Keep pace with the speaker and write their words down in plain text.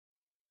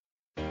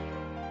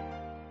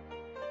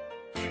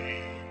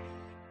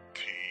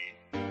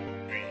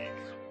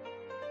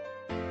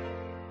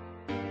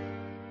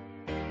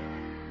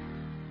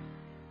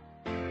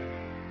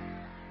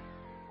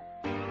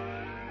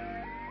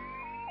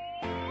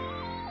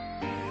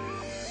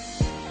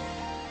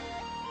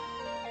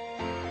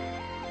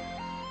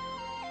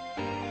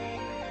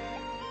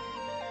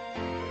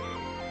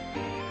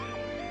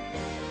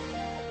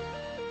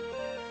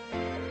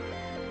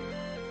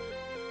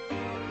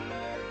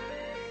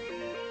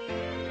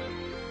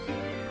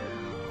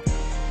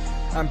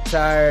I'm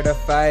tired of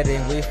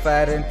fighting, we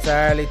fight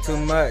entirely too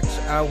much.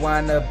 I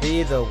wanna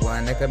be the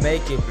one that can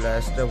make you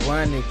blush, the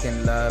one you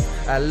can love.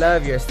 I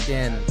love your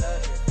skin,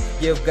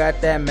 you've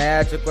got that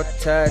magical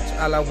touch.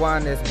 All I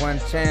want is one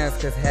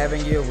chance, cause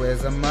having you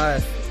is a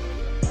must.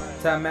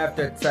 Time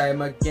after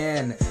time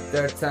again,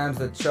 third time's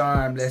a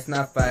charm. Let's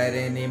not fight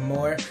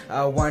anymore.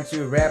 I want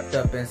you wrapped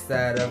up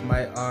inside of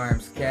my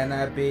arms. Can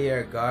I be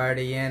your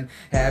guardian?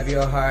 Have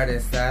your heart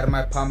inside of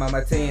my palm. I'm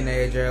a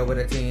teenager with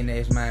a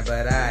teenage mind,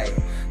 but I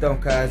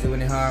don't cause you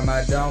any harm.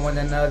 I don't want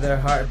another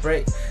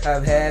heartbreak.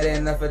 I've had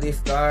enough of these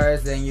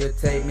scars, and you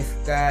take me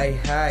sky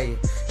high.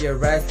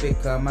 Your eyes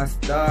become my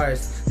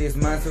stars. These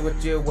months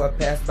with you will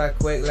pass by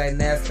quick like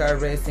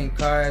NASCAR racing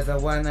cars. I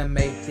wanna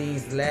make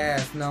things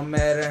last, no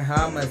matter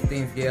how much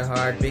things get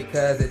hard,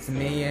 because it's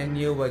me and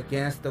you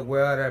against the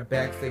world, our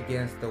backs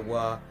against the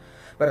wall.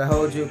 But I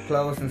hold you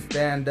close and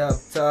stand up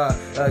tall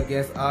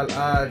against all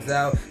odds.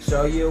 I'll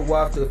show you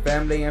off to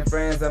family and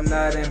friends, I'm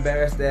not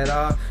embarrassed at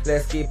all.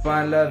 Let's keep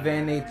on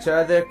loving each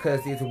other,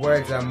 cause these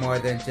words are more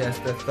than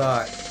just a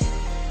thought.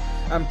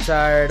 I'm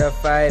tired of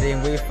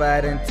fighting, we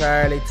fight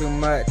entirely too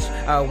much.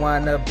 I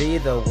wanna be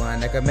the one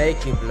that can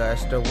make you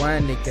blush, the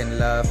one you can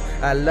love.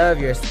 I love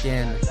your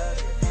skin,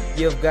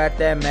 you've got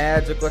that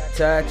magical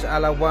touch.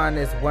 All I want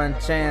is one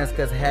chance,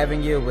 cause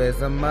having you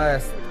is a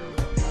must.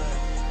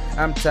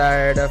 I'm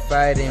tired of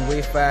fighting,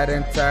 we fight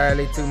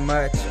entirely too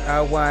much.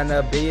 I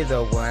wanna be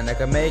the one that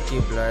can make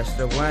you blush,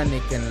 the one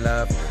you can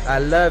love. I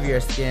love your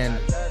skin,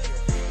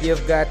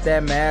 you've got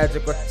that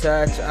magical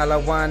touch. All I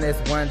want is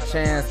one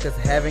chance, cause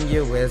having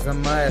you is a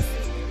must.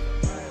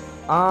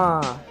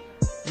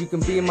 You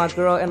can be my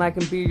girl and I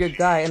can be your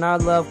guy, and our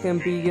love can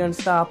be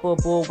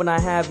unstoppable when I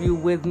have you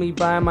with me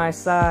by my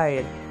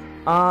side.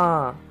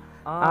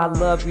 I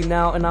love you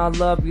now and I'll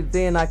love you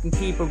then. I can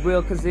keep it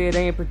real cause it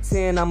ain't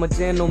pretend. I'm a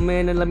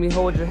gentleman and let me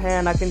hold your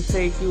hand. I can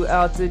take you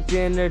out to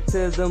dinner,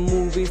 to the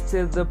movies,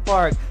 to the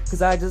park,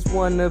 cause I just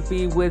wanna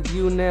be with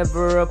you,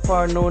 never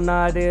apart, no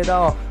not at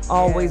all.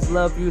 Always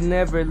love you,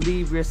 never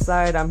leave your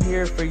side. I'm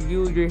here for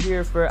you, you're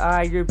here for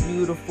I. You're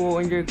beautiful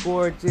and you're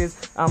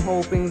gorgeous. I'm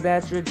hoping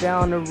that you're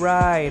down to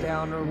ride.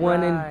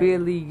 One in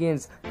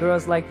billions,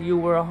 girls like you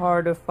were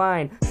hard to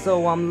find,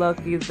 so I'm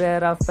lucky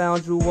that I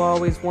found you.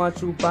 Always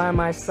want you by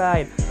my side.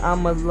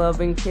 I'm a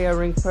loving,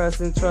 caring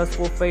person,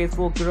 trustful,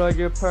 faithful girl,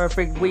 you're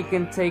perfect. We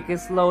can take it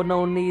slow,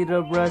 no need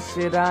to rush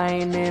it, I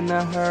ain't in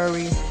a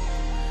hurry.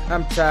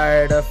 I'm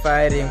tired of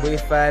fighting, we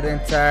fight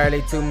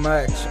entirely too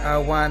much. I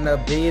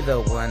wanna be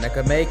the one that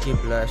can make you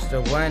blush,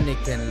 the one you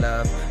can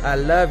love. I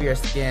love your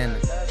skin,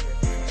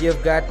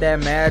 you've got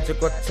that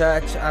magical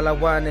touch. All I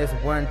want is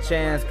one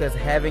chance, cause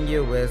having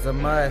you is a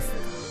must.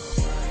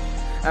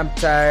 I'm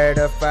tired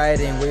of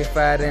fighting, we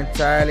fight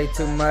entirely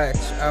too much.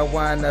 I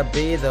wanna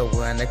be the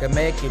one that can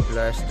make you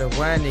blush, the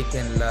one you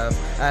can love.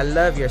 I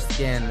love your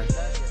skin,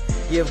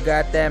 you've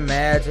got that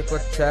magical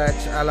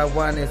touch. All I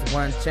want is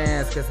one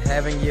chance, cause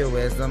having you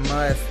is a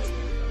must.